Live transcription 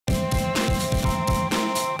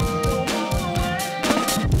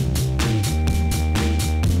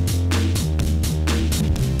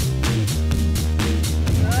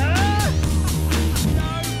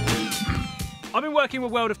I've been working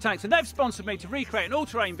with World of Tanks and they've sponsored me to recreate an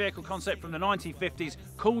all-terrain vehicle concept from the 1950s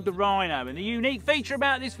called the Rhino. And the unique feature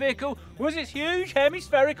about this vehicle was its huge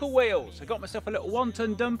hemispherical wheels. I got myself a little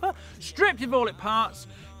 1-ton dumper, stripped of all its parts,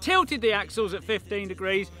 tilted the axles at 15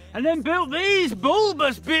 degrees, and then built these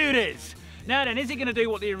bulbous beauties. Now then, is it going to do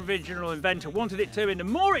what the original inventor wanted it to? And the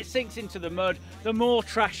more it sinks into the mud, the more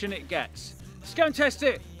traction it gets. Let's go and test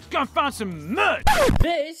it. Let's go and find some mud.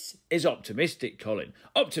 This is Optimistic Colin.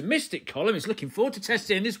 Optimistic Colin is looking forward to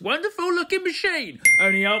testing this wonderful looking machine.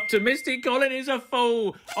 Only Optimistic Colin is a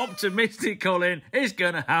fool. Optimistic Colin is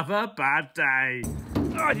going to have a bad day.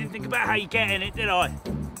 Oh, I didn't think about how you get in it, did I?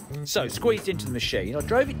 So, squeezed into the machine, I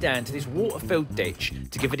drove it down to this water-filled ditch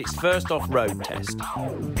to give it its first off-road test.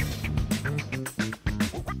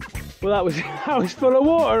 Well, that was full of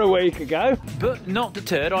water a week ago. But not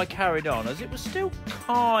deterred, I carried on as it was still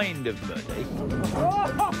kind of muddy.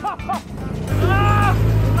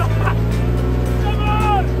 Come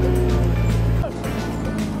on!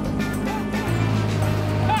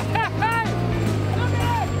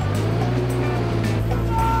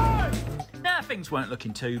 Now things weren't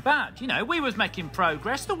looking too bad. You know, we was making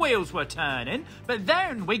progress, the wheels were turning, but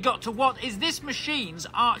then we got to what is this machine's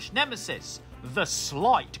arch nemesis. The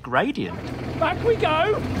slight gradient. Back we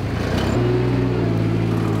go!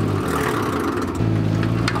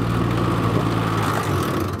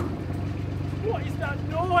 What is that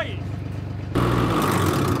noise?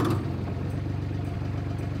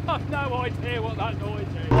 I've no idea what that noise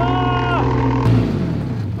is. Ah!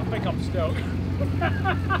 I think I'm stuck.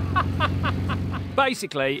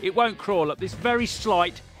 Basically, it won't crawl up this very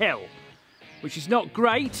slight hill, which is not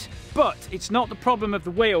great, but it's not the problem of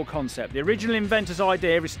the wheel concept. The original inventor's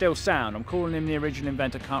idea is still sound. I'm calling him the original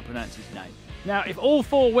inventor, can't pronounce his name. Now, if all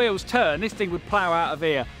 4 wheels turn, this thing would plough out of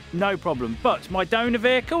here, no problem. But my donor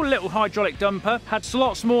vehicle, a little hydraulic dumper, had a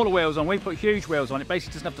lot smaller wheels on. We put huge wheels on. It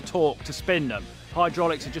basically doesn't have the torque to spin them.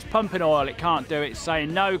 Hydraulics are just pumping oil, it can't do it. It's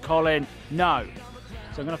saying, no, Colin, no.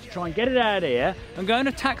 So I'm gonna have to try and get it out of here. I'm going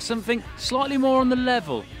to attack something slightly more on the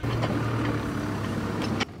level.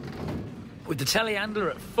 With the telehandler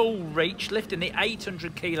at full reach, lifting the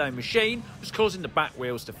 800-kilo machine was causing the back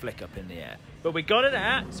wheels to flick up in the air. But we got it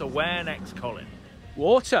out, so where next, Colin?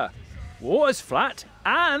 Water. Water's flat,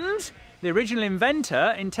 and the original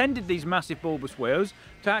inventor intended these massive bulbous wheels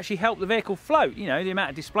to actually help the vehicle float, you know, the amount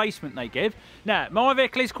of displacement they give. Now, my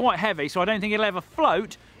vehicle is quite heavy, so I don't think it'll ever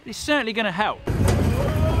float, but it's certainly going to help.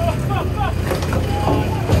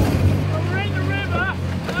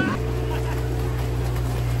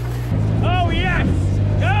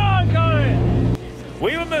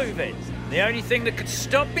 We were moving. The only thing that could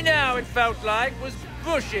stop me now, it felt like, was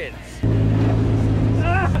bushes.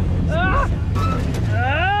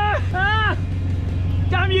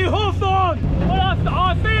 Damn you, Hawthorne! Well,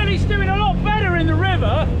 I feel he's doing a lot better in the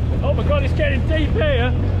river. Oh my God, it's getting deep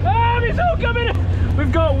here. It's all coming in.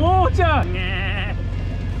 We've got water. Right,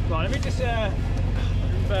 let me just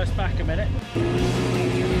reverse back a minute.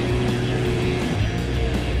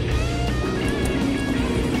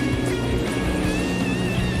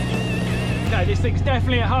 Okay, this thing's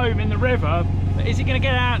definitely at home in the river, but is it going to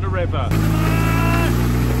get out of the river?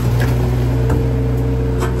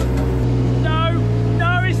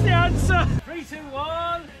 No is the answer. 3, 2,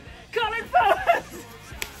 1, Colin first!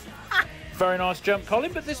 Very nice jump,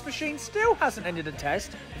 Colin, but this machine still hasn't ended a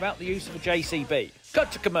test without the use of a JCB.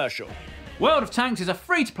 Cut to commercial. World of Tanks is a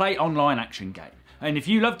free-to-play online action game. And if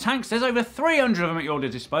you love tanks, there's over 300 of them at your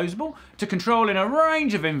disposal to control in a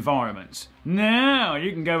range of environments. Now,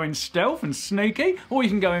 you can go in stealth and sneaky, or you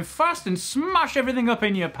can go in fast and smash everything up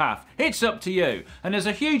in your path. It's up to you. And there's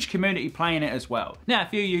a huge community playing it as well. Now,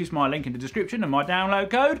 if you use my link in the description and my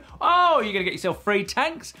download code, oh, you're going to get yourself free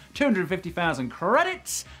tanks, 250,000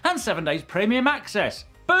 credits, and 7 days premium access.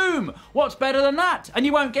 Boom! What's better than that? And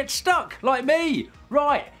you won't get stuck, like me.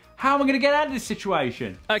 Right. How am I going to get out of this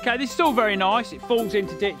situation? Okay, this is all very nice. It falls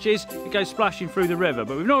into ditches, it goes splashing through the river,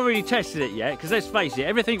 but we've not really tested it yet, because let's face it,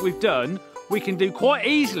 everything we've done, we can do quite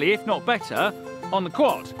easily, if not better, on the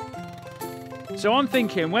quad. So I'm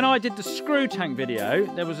thinking, when I did the screw tank video,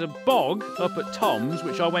 there was a bog up at Tom's,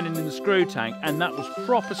 which I went in the screw tank, and that was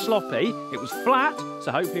proper sloppy. It was flat,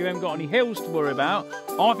 so hopefully we haven't got any hills to worry about.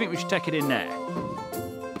 I think we should take it in there.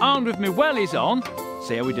 Armed with my wellies on,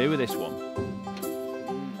 see how we do with this one.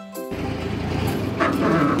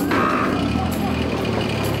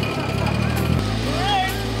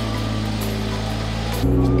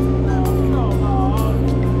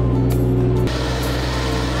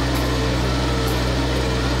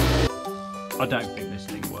 I don't think this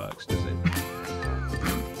thing works, does it?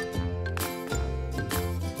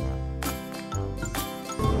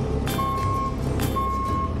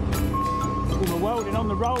 Welding on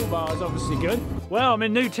the roll bar is obviously good. Well, I'm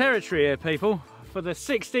in new territory here, people. For the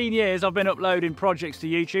 16 years I've been uploading projects to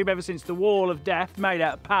YouTube, ever since the Wall of Death made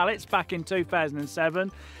out of pallets back in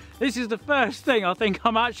 2007. This is the first thing I think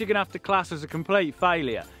I'm actually going to have to class as a complete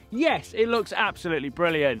failure. Yes, it looks absolutely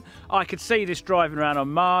brilliant. I could see this driving around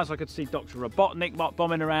on Mars. I could see Dr. Robotnik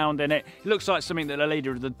bombing around in it. It looks like something that the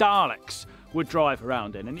leader of the Daleks would drive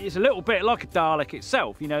around in. And it's a little bit like a Dalek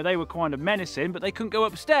itself. You know, they were kind of menacing, but they couldn't go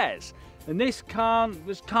upstairs. And this can't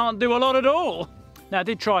do a lot at all. Now, I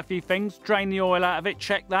did try a few things, drain the oil out of it,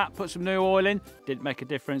 check that, put some new oil in, didn't make a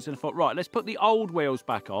difference, and I thought, right, let's put the old wheels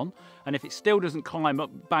back on, and if it still doesn't climb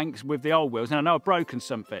up banks with the old wheels, and I know I've broken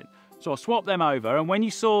something, so I swapped them over, and when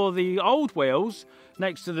you saw the old wheels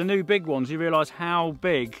next to the new big ones, you realise how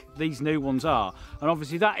big these new ones are, and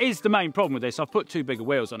obviously that is the main problem with this. I've put too big of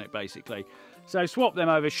wheels on it, basically. So swap them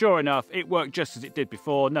over, sure enough, it worked just as it did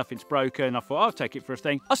before, nothing's broken. I thought, I'll take it for a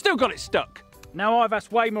thing. I still got it stuck. Now, I've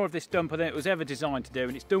asked way more of this dumper than it was ever designed to do,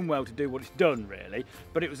 and it's done well to do what it's done, really.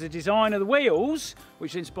 But it was the design of the wheels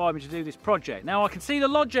which inspired me to do this project. Now, I can see the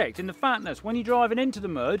logic in the fact that when you're driving into the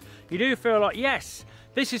mud, you do feel like, yes,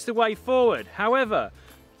 this is the way forward. However,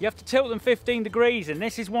 you have to tilt them 15 degrees, and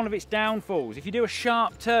this is one of its downfalls. If you do a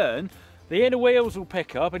sharp turn, the inner wheels will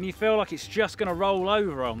pick up and you feel like it's just going to roll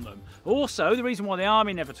over on them. Also, the reason why the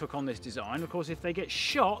army never took on this design, of course, if they get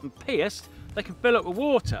shot and pierced, they can fill up with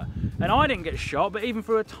water. And I didn't get shot, but even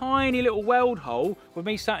through a tiny little weld hole, with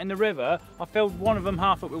me sat in the river, I filled one of them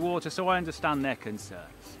half up with water, so I understand their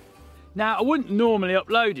concerns. Now, I wouldn't normally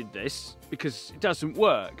uploaded this because it doesn't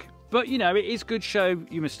work, but you know, it is good to show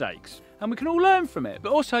your mistakes. And we can all learn from it,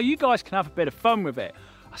 but also you guys can have a bit of fun with it.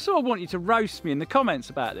 I sort of want you to roast me in the comments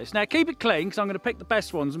about this. Now, keep it clean, because I'm going to pick the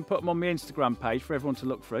best ones and put them on my Instagram page for everyone to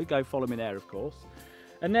look through. Go follow me there, of course.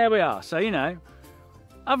 And there we are. So, you know,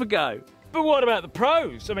 have a go. But what about the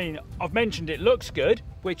pros? I mean, I've mentioned it looks good,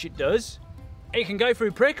 which it does. It can go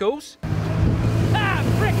through prickles. Ah,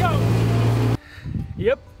 prickles!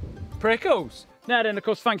 Yep, prickles. Now then, of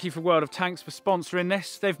course, thank you for World of Tanks for sponsoring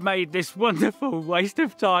this. They've made this wonderful waste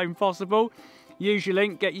of time possible. Use your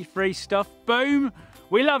link, get your free stuff. Boom!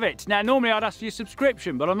 We love it. Now, normally I'd ask for your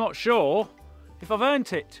subscription, but I'm not sure if I've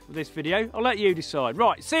earned it with this video. I'll let you decide.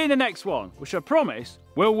 Right, see you in the next one, which I promise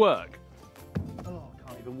will work. Oh, I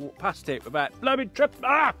can't even walk past it without blooming trip.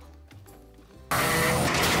 Ah!